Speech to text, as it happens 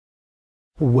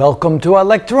Welcome to our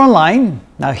lecture online.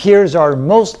 Now here's our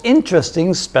most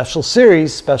interesting special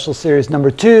series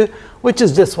number 2, which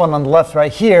is this one on the left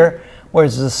right here, where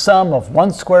it's the sum of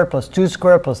 1 squared plus 2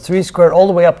 squared plus 3 squared all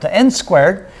the way up to n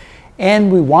squared.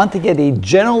 And we want to get a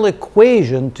general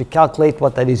equation to calculate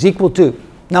what that is equal to.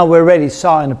 Now we already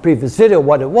saw in a previous video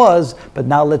what it was, but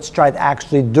now let's try to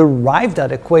actually derive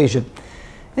that equation.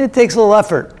 And it takes a little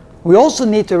effort. We also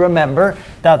need to remember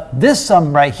that this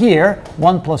sum right here,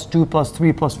 1 plus 2 plus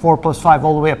 3 plus 4 plus 5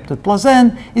 all the way up to plus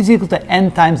n, is equal to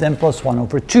n times n plus 1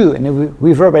 over 2. And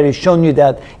we've already shown you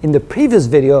that in the previous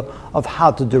video of how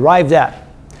to derive that.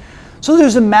 So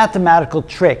there's a mathematical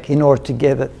trick in order to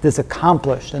get this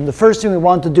accomplished. And the first thing we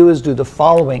want to do is do the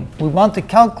following. We want to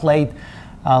calculate,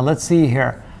 let's see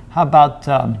here, how about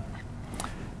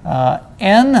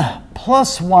n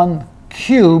plus 1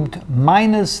 cubed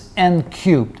minus n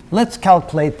cubed. Let's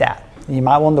calculate that. You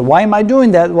might wonder, why am I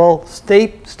doing that? Well, stay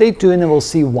tuned and we'll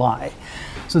see why.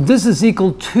 So this is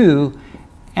equal to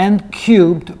n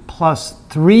cubed plus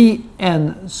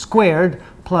 3n squared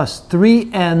plus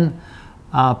 3n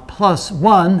plus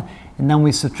 1, and then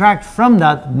we subtract from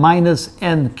that minus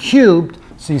n cubed.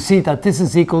 So you see that this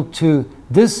is equal to,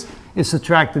 this is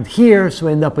subtracted here, so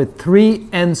we end up with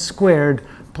 3n squared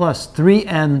plus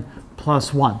 3n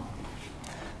plus 1.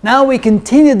 Now we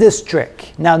continue this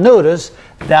trick. Now notice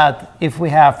that if we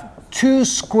have 2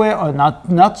 squared, or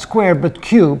not squared but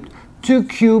cubed, 2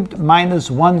 cubed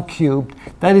minus 1 cubed,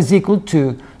 that is equal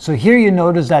to, so here you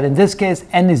notice that in this case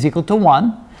n is equal to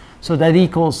 1, so that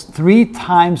equals 3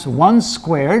 times 1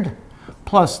 squared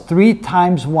plus 3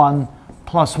 times 1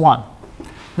 plus 1.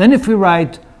 Then if we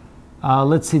write,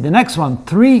 let's see the next one,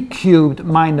 3 cubed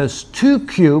minus 2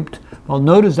 cubed, well,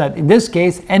 notice that in this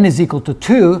case, n is equal to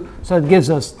 2, so it gives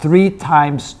us 3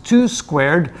 times 2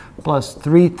 squared plus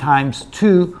 3 times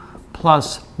 2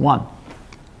 plus 1.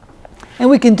 And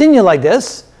we continue like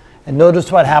this, and notice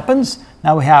what happens.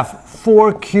 Now we have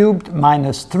 4 cubed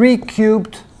minus 3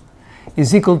 cubed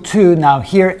is equal to, now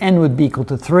here n would be equal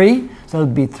to 3, so it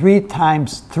would be 3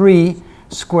 times 3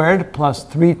 squared plus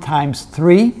 3 times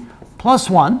 3 plus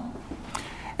 1.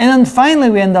 And then finally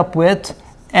we end up with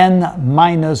n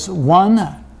minus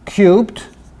 1 cubed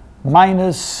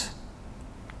minus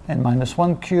n minus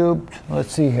 1 cubed.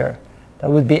 Let's see here. That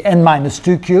would be n minus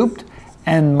 2 cubed.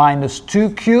 N minus 2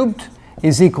 cubed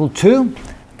is equal to,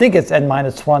 I think it's n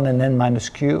minus 1 and n minus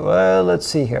q. Let's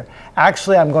see here.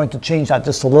 Actually, I'm going to change that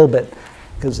just a little bit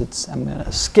because I'm going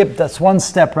to skip this one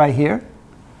step right here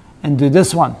and do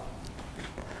this one.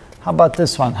 How about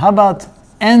this one? How about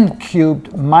n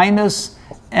cubed minus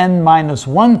n minus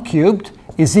 1 cubed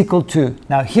is equal to,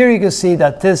 now here you can see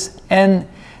that this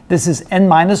is n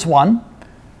minus 1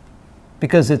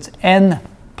 because it's n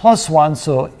plus 1,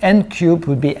 so n cubed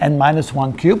would be n minus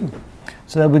 1 cubed.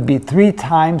 So that would be 3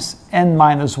 times n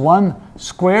minus 1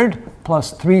 squared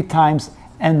plus 3 times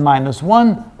n minus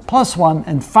 1 plus 1.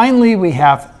 And finally we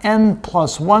have n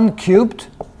plus 1 cubed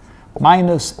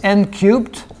minus n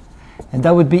cubed, and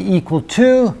that would be equal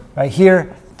to, right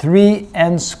here,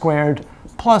 3n squared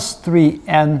plus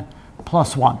 3n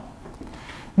plus 1.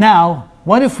 Now,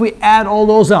 what if we add all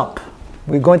those up?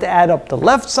 We're going to add up the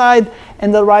left side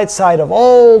and the right side of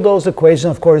all those equations.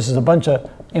 Of course, there's a bunch of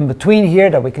in between here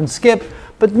that we can skip.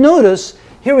 But notice,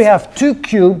 here we have 2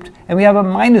 cubed, and we have a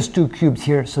minus 2 cubed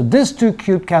here. So this 2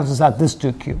 cubed cancels out this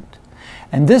 2 cubed.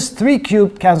 And this 3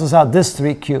 cubed cancels out this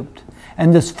 3 cubed.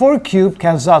 And this 4 cubed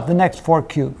cancels out the next 4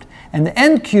 cubed. And the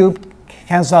n cubed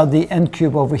cancels out the n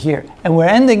cubed over here. And we're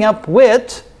ending up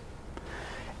with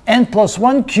n plus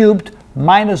 1 cubed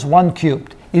minus 1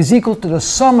 cubed is equal to the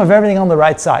sum of everything on the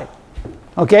right side.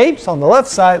 Okay, so on the left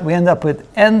side, we end up with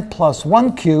n plus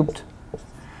 1 cubed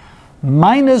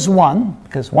minus 1,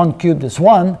 because 1 cubed is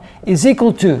 1, is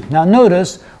equal to, now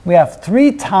notice, we have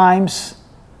 3 times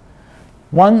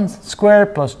 1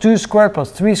 squared plus 2 squared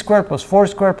plus 3 squared plus 4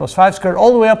 squared plus 5 squared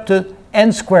all the way up to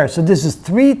n squared. So this is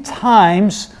 3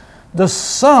 times the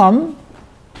sum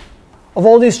of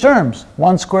all these terms,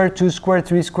 1 squared, 2 squared,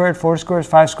 3 squared, 4 squared,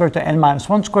 5 squared to n minus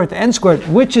 1 squared to n squared,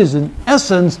 which is in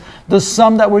essence the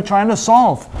sum that we're trying to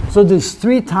solve. So this is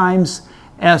 3 times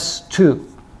s2,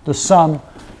 the sum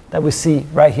that we see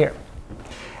right here.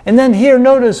 And then here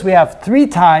notice we have 3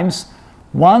 times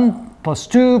 1 plus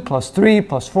 2 plus 3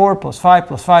 plus 4 plus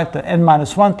 5 to n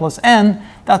minus 1 plus n.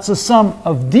 That's the sum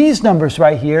of these numbers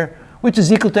right here, which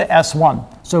is equal to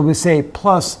s1. So we say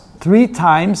plus 3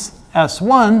 times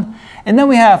s1, and then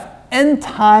we have n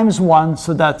times 1,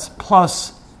 so that's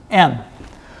plus n.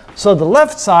 So the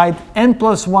left side, n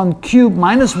plus 1 cubed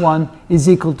minus 1, is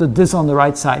equal to this on the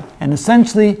right side. And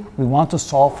essentially, we want to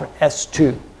solve for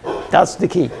s2. That's the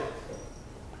key.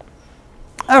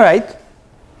 All right.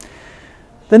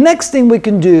 The next thing we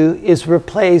can do is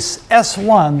replace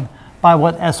S1 by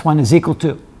what S1 is equal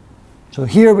to. So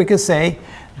here we can say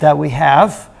that we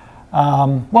have,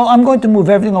 well, I'm going to move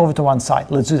everything over to one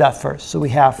side. Let's do that first. So we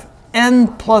have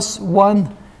n plus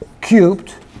 1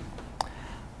 cubed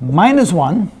minus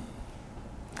 1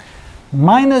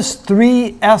 minus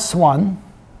 3s1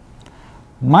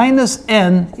 minus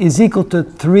n is equal to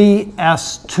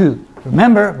 3s2.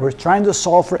 Remember, we're trying to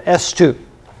solve for s2.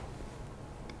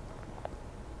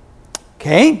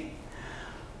 Okay?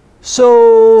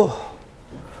 So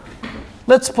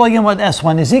let's plug in what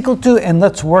s1 is equal to, and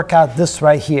let's work out this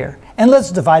right here. And let's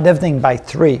divide everything by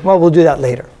 3. Well, we'll do that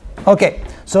later. Okay,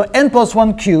 so n plus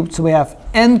 1 cubed, so we have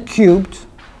n cubed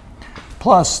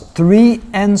plus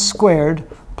 3n squared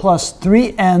plus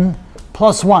 3n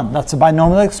plus 1. That's a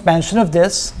binomial expansion of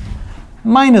this,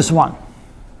 minus 1.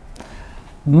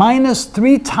 Minus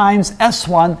 3 times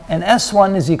s1, and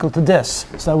s1 is equal to this.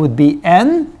 So that would be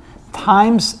n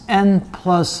times n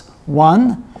plus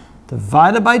 1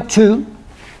 divided by 2.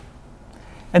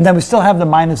 And then we still have the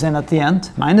minus n at the end.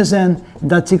 Minus n,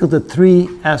 and that's equal to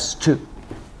 3s2.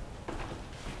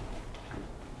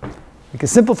 We can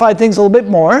simplify things a little bit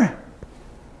more,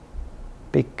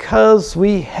 because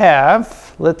we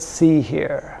have, let's see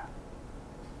here.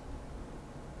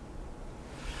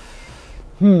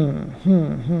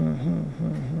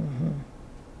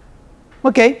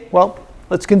 Okay, well,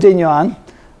 let's continue on.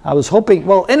 I was hoping,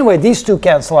 well, anyway, these two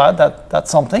cancel out.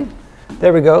 That's something.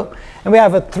 There we go. And we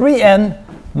have a 3n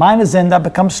minus n, that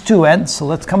becomes 2n. So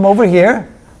let's come over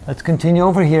here. Let's continue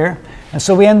over here. And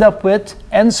so we end up with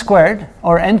n squared,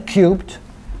 or n cubed,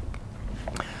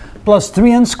 plus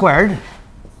 3n squared,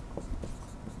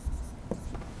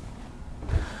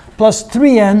 plus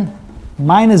 3n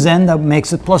minus n, that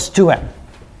makes it plus 2n.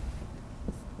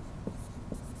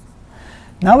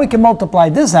 Now we can multiply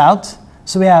this out.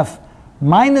 So we have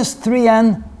minus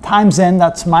 3n times n,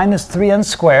 that's minus 3n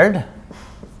squared.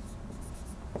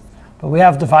 But we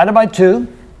have divided by 2.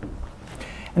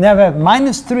 And then we have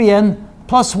minus 3n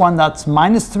plus 1, that's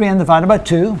minus 3n divided by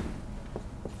 2.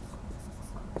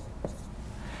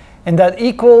 And that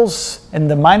equals, and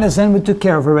the minus n we took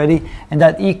care of already, and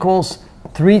that equals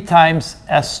 3 times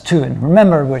s2. And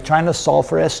remember, we're trying to solve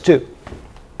for s2.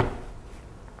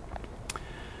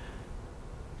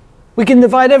 We can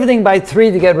divide everything by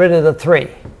 3 to get rid of the 3.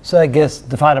 So I guess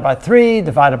divided by 3,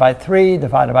 divided by 3,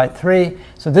 divided by 3.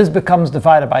 So this becomes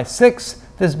divided by 6.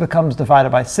 This becomes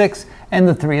divided by 6. And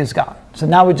the 3 is gone. So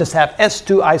now we just have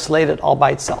s2 isolated all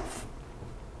by itself.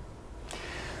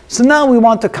 So now we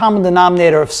want the common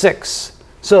denominator of 6.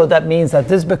 So that means that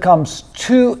this becomes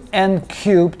 2n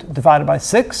cubed divided by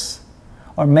 6.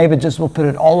 Or maybe just we'll put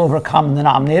it all over a common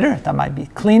denominator. That might be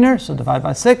cleaner. So divided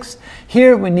by 6.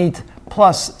 Here we need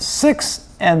plus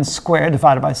 6n squared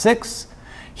divided by 6.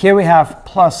 Here we have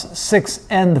plus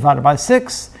 6n divided by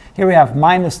 6. Here we have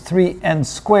minus 3n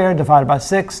squared divided by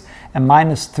 6 and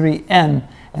minus 3n.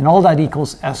 And all that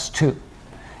equals s2.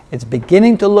 It's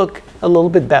beginning to look a little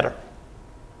bit better.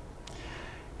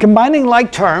 Combining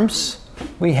like terms,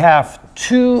 we have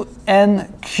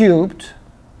 2n cubed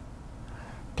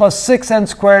plus 6n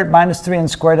squared minus 3n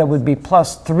squared. That would be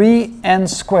plus 3n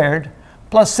squared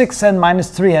plus 6n minus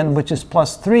 3n, which is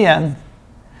plus 3n.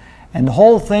 And the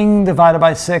whole thing divided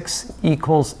by 6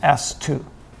 equals s2.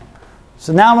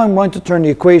 So now I'm going to turn the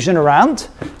equation around.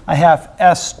 I have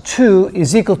s2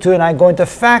 is equal to, and I'm going to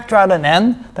factor out an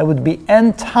n. That would be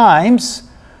n times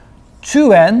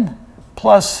 2n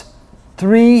plus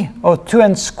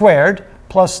 2n squared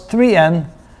plus 3n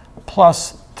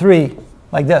plus 3,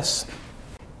 like this.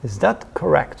 Is that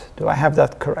correct? Do I have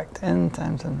that correct? N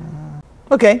times n.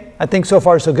 Okay, I think so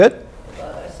far so good.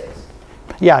 Divide by 6.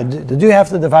 Yeah, I do have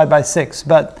to divide by 6,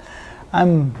 but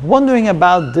I'm wondering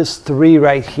about this 3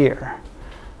 right here.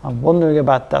 I'm wondering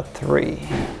about that 3.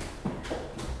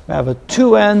 We have a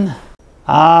 2n.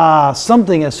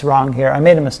 Something is wrong here. I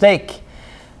made a mistake.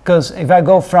 Because if I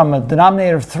go from a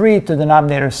denominator of 3 to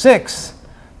denominator 6,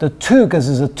 the 2, because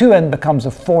it's a 2n, becomes a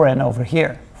 4n over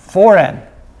here. 4n.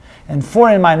 And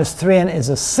 4n minus 3n is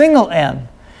a single n.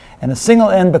 And a single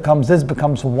n becomes, this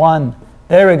becomes 1.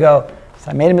 There we go.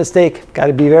 So I made a mistake. Got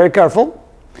to be very careful.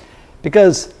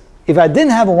 Because if I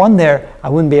didn't have a 1 there, I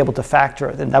wouldn't be able to factor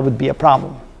it, and that would be a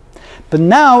problem. But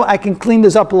now I can clean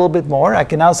this up a little bit more. I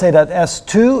can now say that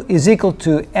s2 is equal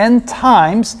to n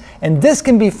times, and this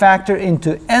can be factored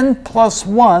into n plus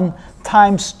 1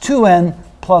 times 2n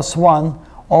plus 1,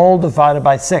 all divided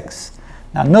by 6.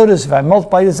 Now notice if I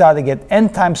multiply this out, I get n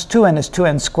times 2n is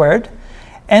 2n squared.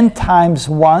 N times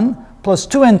 1 plus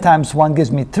 2n times 1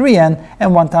 gives me 3n,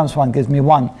 and 1 times 1 gives me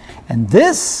 1. And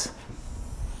this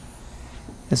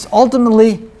is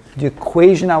ultimately the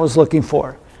equation I was looking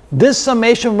for. This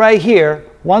summation right here,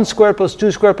 1 squared plus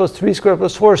 2 squared plus 3 squared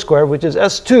plus 4 squared, which is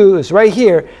S2, is right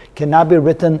here, cannot be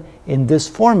written in this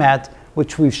format,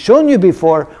 which we've shown you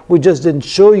before. We just didn't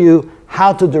show you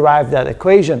how to derive that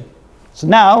equation. So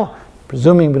now,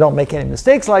 presuming we don't make any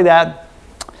mistakes like that,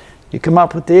 you come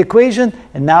up with the equation,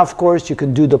 and now of course you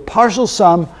can do the partial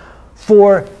sum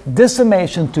for this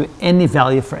summation to any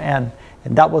value for n.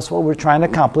 And that was what we're trying to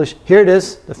accomplish. Here it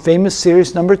is, the famous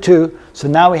series number 2. So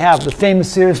now we have the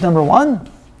famous series number 1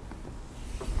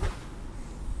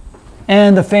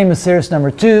 and the famous series number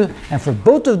 2. And for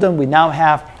both of them, we now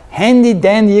have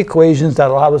handy-dandy equations that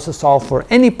allow us to solve for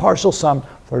any partial sum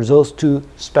for those two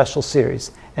special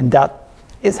series. And that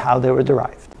is how they were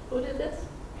derived. Who did this?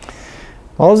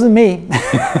 Well, it wasn't me.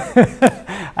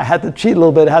 I had to cheat a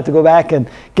little bit. I had to go back and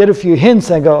get a few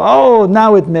hints and go, oh,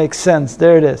 now it makes sense.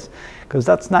 There it is. Because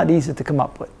that's not easy to come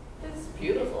up with. It's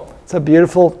beautiful. It's a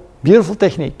beautiful, beautiful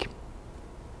technique.